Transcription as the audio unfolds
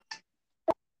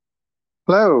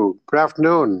Hello, good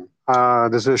afternoon.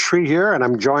 This is Sri here, and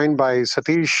I'm joined by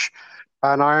Satish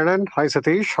and Ireland. Hi,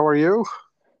 Satish. How are you?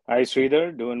 Hi,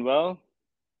 Sridhar. Doing well.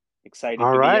 Excited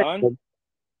All to be right. on.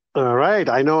 All right.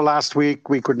 I know last week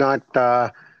we could not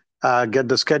get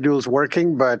the schedules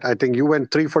working, but I think you went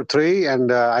three for three,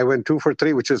 and I went two for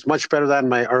three, which is much better than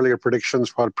my earlier predictions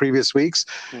for previous weeks.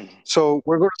 Hmm. So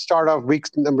we're going to start off week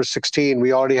number 16.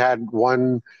 We already had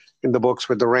one in the books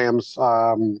with the Rams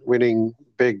winning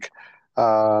big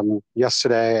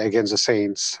yesterday against the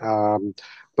Saints.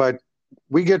 But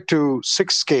we get to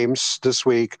six games this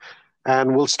week,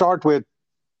 and we'll start with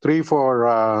three for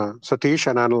Satish,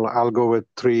 and I'll go with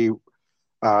three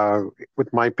uh,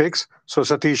 with my picks. So,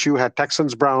 Satish, you had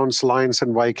Texans, Browns, Lions,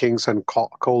 and Vikings, and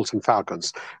Colts and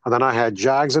Falcons. And then I had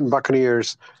Jags and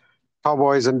Buccaneers,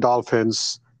 Cowboys and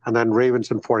Dolphins, and then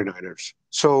Ravens and 49ers.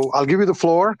 So I'll give you the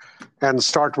floor and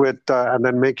start with, and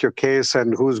then make your case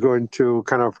and who's going to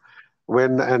kind of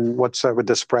win and what's with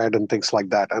the spread and things like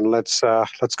that. And let's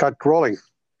get rolling.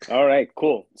 All right,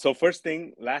 cool. So first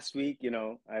thing, last week,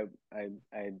 I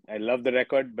love the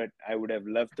record, but I would have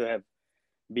loved to have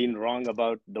been wrong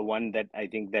about the one that I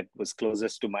think that was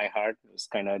closest to my heart. It was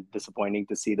kind of disappointing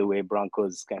to see the way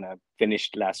Broncos kind of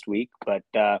finished last week, but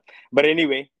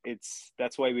anyway, it's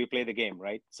that's why we play the game,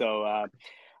 right?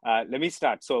 Let me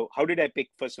start. So how did I pick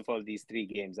first of all these three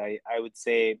games? I would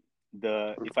say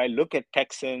the if I look at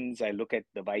Texans, I look at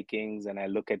the Vikings, and I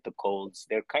look at the Colts,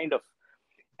 they're kind of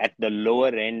at the lower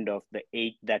end of the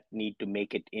eight that need to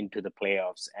make it into the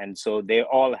playoffs. And so they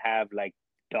all have like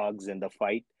dogs in the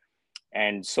fight.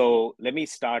 And so let me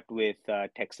start with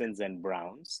Texans and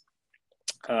Browns.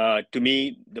 To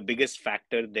me, the biggest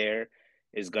factor there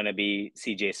is going to be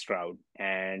CJ Stroud.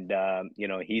 And,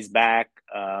 he's back.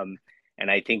 And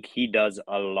I think he does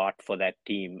a lot for that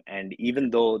team. And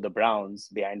even though the Browns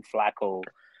behind Flacco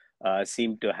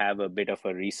seem to have a bit of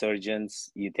a resurgence,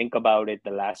 you think about it,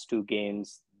 the last two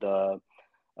games,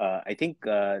 I think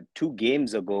 2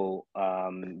 games ago,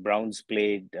 Browns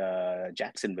played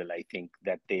Jacksonville. I think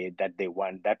that they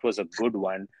won. That was a good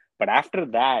one. But after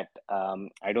that,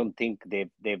 I don't think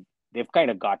they've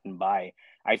kind of gotten by.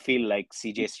 I feel like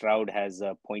CJ Stroud has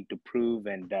a point to prove,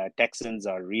 and Texans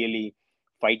are really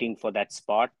fighting for that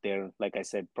spot. They're, like I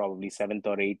said, probably seventh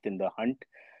or eighth in the hunt.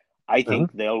 I Uh-huh.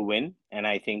 think they'll win, and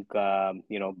I think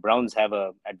Browns have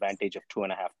a advantage of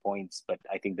 2.5 points, but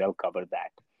I think they'll cover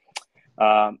that.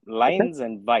 Okay. Lions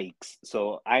and Vikes.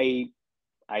 So I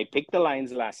picked the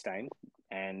Lions last time,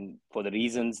 and for the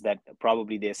reasons that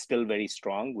probably they're still very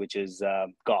strong, which is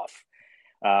Goff.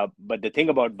 But the thing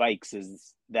about Vikes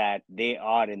is that they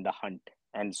are in the hunt,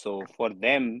 and so for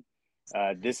them,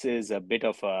 this is a bit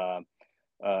of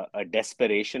a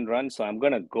desperation run. So I'm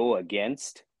gonna go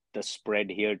against the spread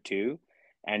here too,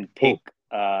 and pick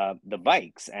Oh, the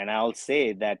Vikes, and I'll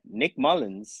say that Nick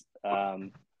Mullins.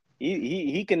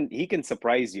 He can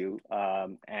surprise you,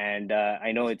 and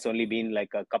I know it's only been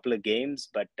like a couple of games,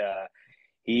 but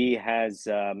he has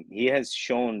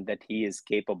shown that he is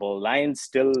capable. Lions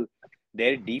still,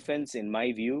 their defense, in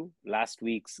my view, last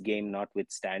week's game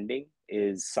notwithstanding,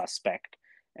 is suspect,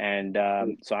 and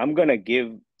so I'm gonna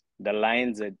give the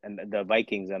Lions and the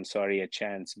Vikings, I'm sorry, a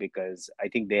chance because I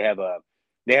think they have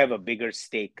a bigger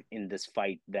stake in this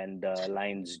fight than the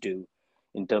Lions do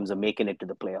in terms of making it to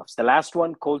the playoffs. The last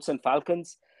one, Colts and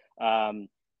Falcons. Um,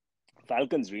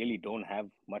 Falcons really don't have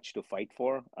much to fight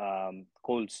for.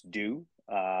 Colts do.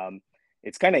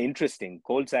 It's kind of interesting.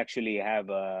 Colts actually have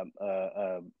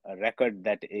a record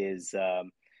that is,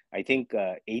 I think,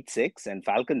 8-6, and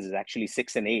Falcons is actually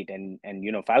 6-8,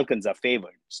 and Falcons are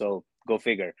favored. So go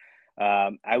figure.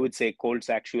 I would say Colts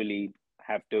actually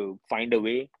have to find a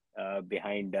way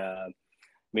behind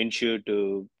Minshew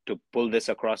to pull this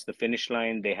across the finish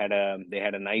line. They had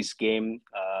a nice game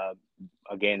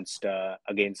against the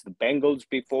Bengals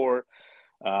before,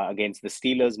 against the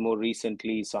Steelers more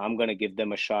recently. So I'm going to give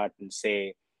them a shot and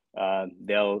say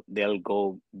they'll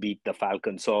go beat the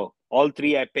Falcons. So all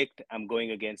three I picked, I'm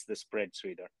going against the spread,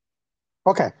 Sridhar.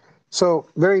 okay. So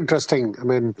very interesting. I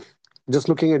mean, just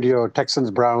looking at your Texans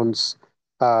Browns,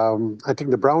 I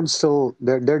think the Browns still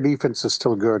their defense is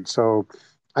still good. So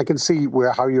I can see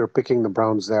where how you're picking the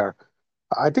Browns there.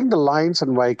 I think the Lions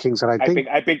and Vikings, and I I think pick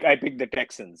I pick I pick the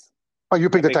Texans. oh, you I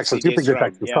picked the picked Texans. You CJ picked the Stroud.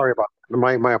 Texans. Yeah. Sorry about that.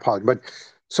 My apology. But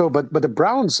so but the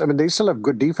Browns, I mean, they still have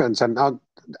good defense, and I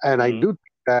Hmm. do think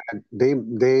that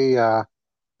they have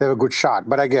a good shot.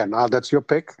 But again, that's your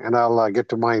pick, and I'll get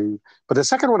to mine. But the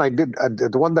second one I did,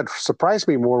 the one that surprised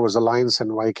me more was the Lions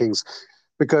and Vikings,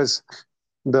 because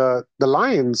the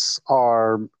Lions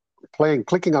are playing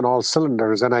clicking on all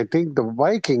cylinders, and I think the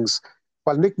Vikings.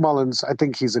 while Nick Mullins, I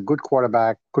think he's a good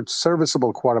quarterback, good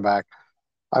serviceable quarterback.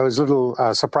 I was a little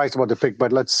surprised about the pick,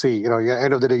 but let's see.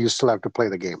 End of the day, you still have to play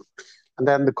the game. And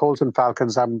then the Colts and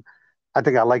Falcons. I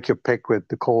think I like your pick with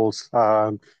the Colts.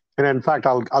 And in fact,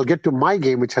 I'll get to my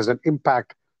game, which has an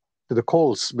impact to the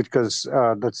Colts because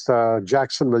that's the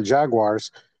Jacksonville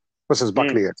Jaguars versus Hmm.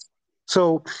 Buccaneers.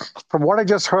 So, from what I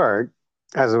just heard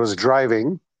as I was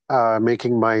driving,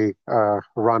 making my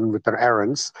run with their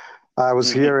errands, I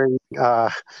was Hmm. hearing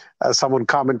someone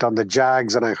comment on the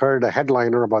Jags, and I heard a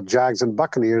headliner about Jags and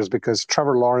Buccaneers because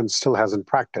Trevor Lawrence still hasn't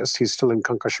practiced. He's still in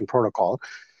concussion protocol.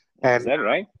 Is And that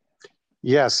right?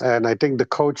 yes, and I think the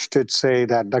coach did say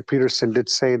that, Doug Peterson did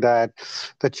say that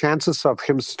the chances of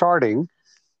him starting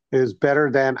is better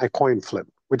than a coin flip,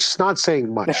 which is not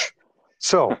saying much.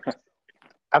 So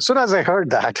as soon as I heard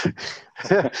that,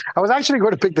 I was actually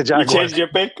going to pick the You Jaguars. changed your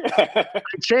pick?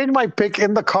 I changed my pick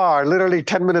in the car literally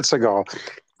 10 minutes ago.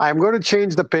 I'm going to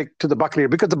change the pick to the Buccaneers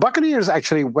because the Buccaneers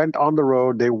actually went on the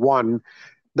road. They won.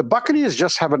 The Buccaneers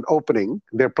just have an opening.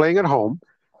 They're playing at home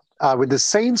with the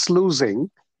Saints losing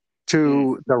Hmm.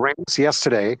 to the Rams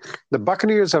yesterday. The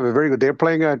Buccaneers have a very good. They're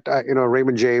playing at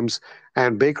Raymond James,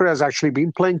 and Baker has actually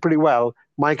been playing pretty well.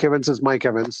 Mike Evans is Mike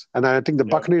Evans, and I think the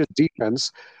Yep. Buccaneers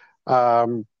defense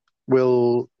um,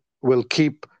 will will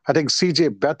keep. I think C.J.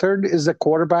 Beathard is the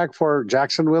quarterback for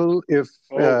Jacksonville if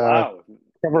Oh, wow.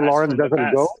 Trevor Blast Lawrence from the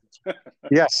doesn't go. past.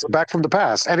 Yes, back from the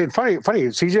past. And it's funny.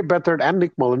 C.J. Beathard and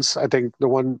Nick Mullins, I think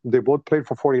they both played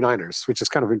for 49ers, which is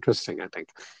kind of interesting, I think.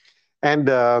 And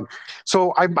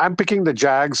so I'm picking the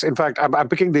Jags. In fact, I'm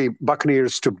picking the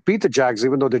Buccaneers to beat the Jags,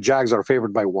 even though the Jags are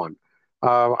favored by one.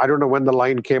 I don't know when the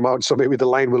line came out, so maybe the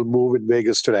line will move in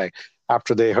Vegas today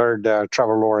after they heard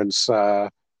Trevor Lawrence, uh,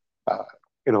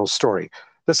 story.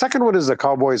 The second one is the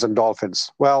Cowboys and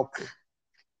Dolphins. Well,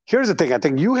 here's the thing. I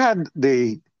think you had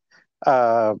the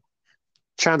uh,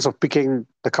 chance of picking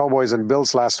the Cowboys and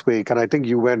Bills last week, and I think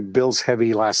you went Bills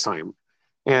heavy last time.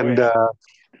 Oh, And yeah.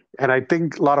 and I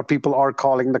think a lot of people are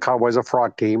calling the Cowboys a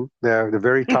fraud team. They're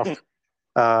very tough.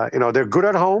 They're good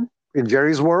at home in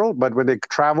Jerry's world, but when they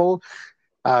travel,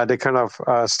 they kind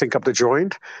of stink up the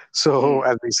joint. So Hmm.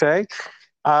 as they say,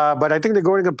 but I think they're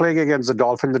going and playing against the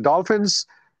Dolphins. The Dolphins,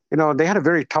 they had a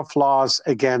very tough loss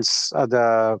against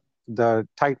the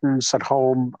Titans at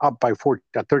home, up by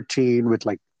 13 with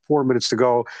like 4 minutes to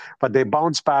go, but they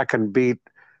bounced back and beat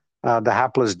the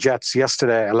hapless Jets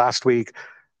last week.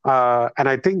 And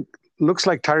I think looks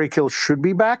like Tyreek Hill should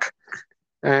be back.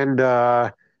 And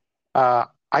uh,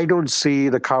 I don't see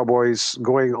the Cowboys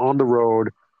going on the road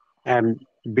and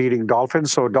beating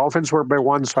Dolphins. So Dolphins were by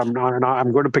one, so I'm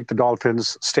going to pick the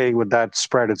Dolphins, staying with that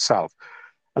spread itself.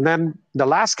 And then the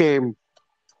last game,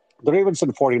 the Ravens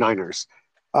and 49ers.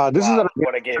 This is Wow.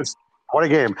 What a game. what a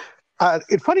game.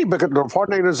 It's funny because the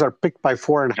 49ers are picked by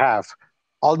 4.5.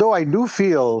 Although I do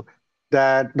feel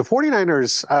that the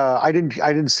 49ers, I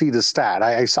didn't see the stat.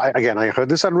 Again, I heard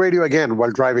this on radio again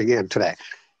while driving in today.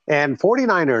 And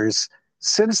 49ers,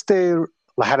 since they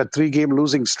had a 3-game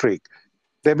losing streak,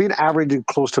 they've been averaging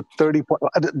close to 30 points.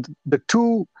 The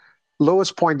two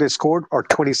lowest point they scored are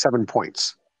 27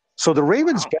 points. So the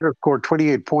Ravens Wow. better score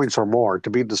 28 points or more to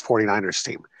beat this 49ers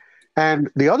team. And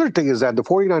the other thing is that the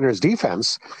 49ers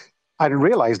defense, I didn't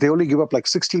realize they only give up like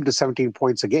 16 to 17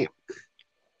 points a game.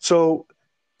 So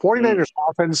Hmm. 49ers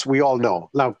offense, we all know.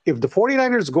 Now, if the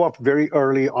 49ers go up very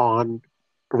early on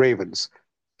Ravens,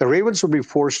 the Ravens will be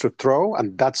forced to throw,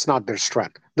 and that's not their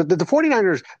strength. The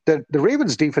 49ers, the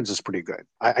Ravens defense is pretty good.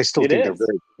 I still It think they're is.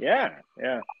 very. Yeah.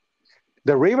 Yeah.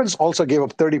 The Ravens also gave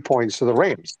up 30 points to the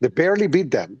Rams. They barely beat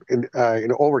them in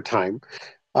overtime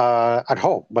at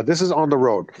home, but this is on the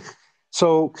road.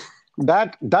 So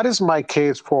that is my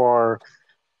case for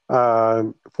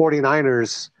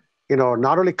 49ers,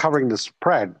 not only covering the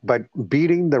spread, but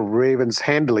beating the Ravens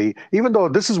handily, even though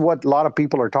this is what a lot of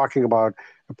people are talking about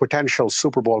a potential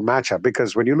Super Bowl matchup.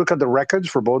 Because when you look at the records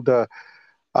for both the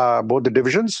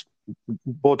divisions,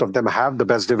 both of them have the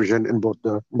best division in both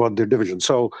the divisions.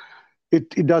 So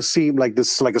it does seem like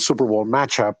this is like a Super Bowl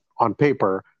matchup on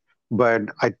paper, but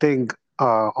I think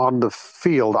on the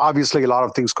field, obviously a lot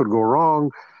of things could go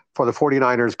wrong for the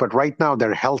 49ers, but right now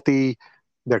they're healthy.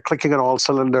 They're clicking on all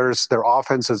cylinders. Their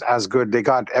offense is as good. They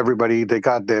got everybody. They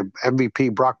got the MVP,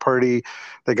 Brock Purdy.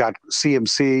 They got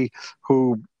CMC,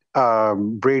 who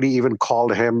Brady even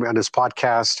called him in his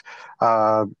podcast,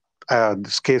 uh,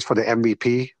 this case for the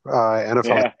MVP, NFL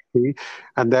Yeah. MVP.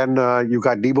 And then you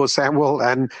got Debo Samuel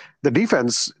and the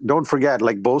defense. Don't forget,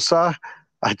 like Bosa,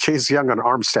 Chase Young, and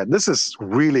Armstead. This is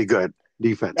really good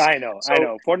defense. I know. I So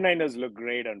know. 49ers look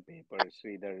great on paper,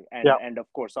 Sridhar, yeah, and of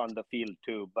course on the field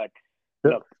too. But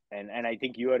Yep. look, and I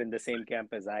think you are in the same camp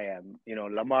as I am. You know,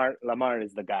 Lamar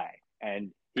is the guy,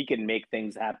 and he can make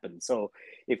things happen. So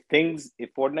if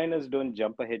 49ers don't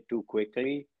jump ahead too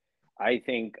quickly, I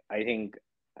think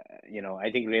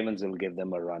Ravens will give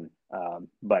them a run.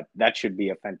 But that should be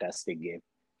a fantastic game.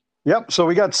 Yep. So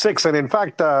we got six. And in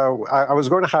fact, I was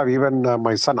going to have even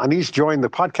my son Anish join the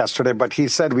podcast today, but he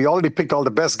said we already picked all the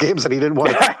best games and he didn't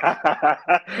want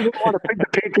to pick the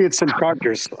Patriots and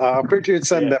Chargers,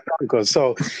 Patriots and Yeah. the Broncos.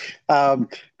 So,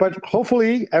 but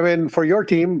hopefully, I mean, for your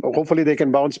team, hopefully they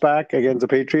can bounce back against the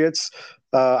Patriots.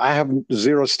 I have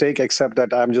zero stake except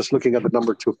that I'm just looking at the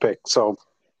number two pick. So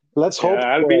let's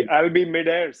Yeah, hope. I'll be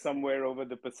midair somewhere over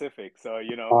the Pacific. So,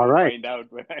 All we'll right. find out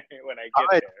when I All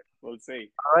get right. there. We'll see.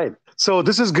 All right. So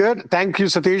this is good. Thank you,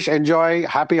 Satish. Enjoy.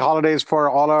 Happy holidays for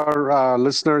all our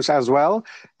listeners as well.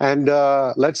 And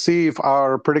let's see if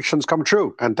our predictions come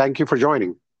true. And thank you for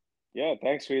joining. Yeah,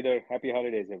 thanks, Reader. Happy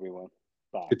holidays, everyone.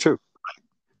 Bye. You too.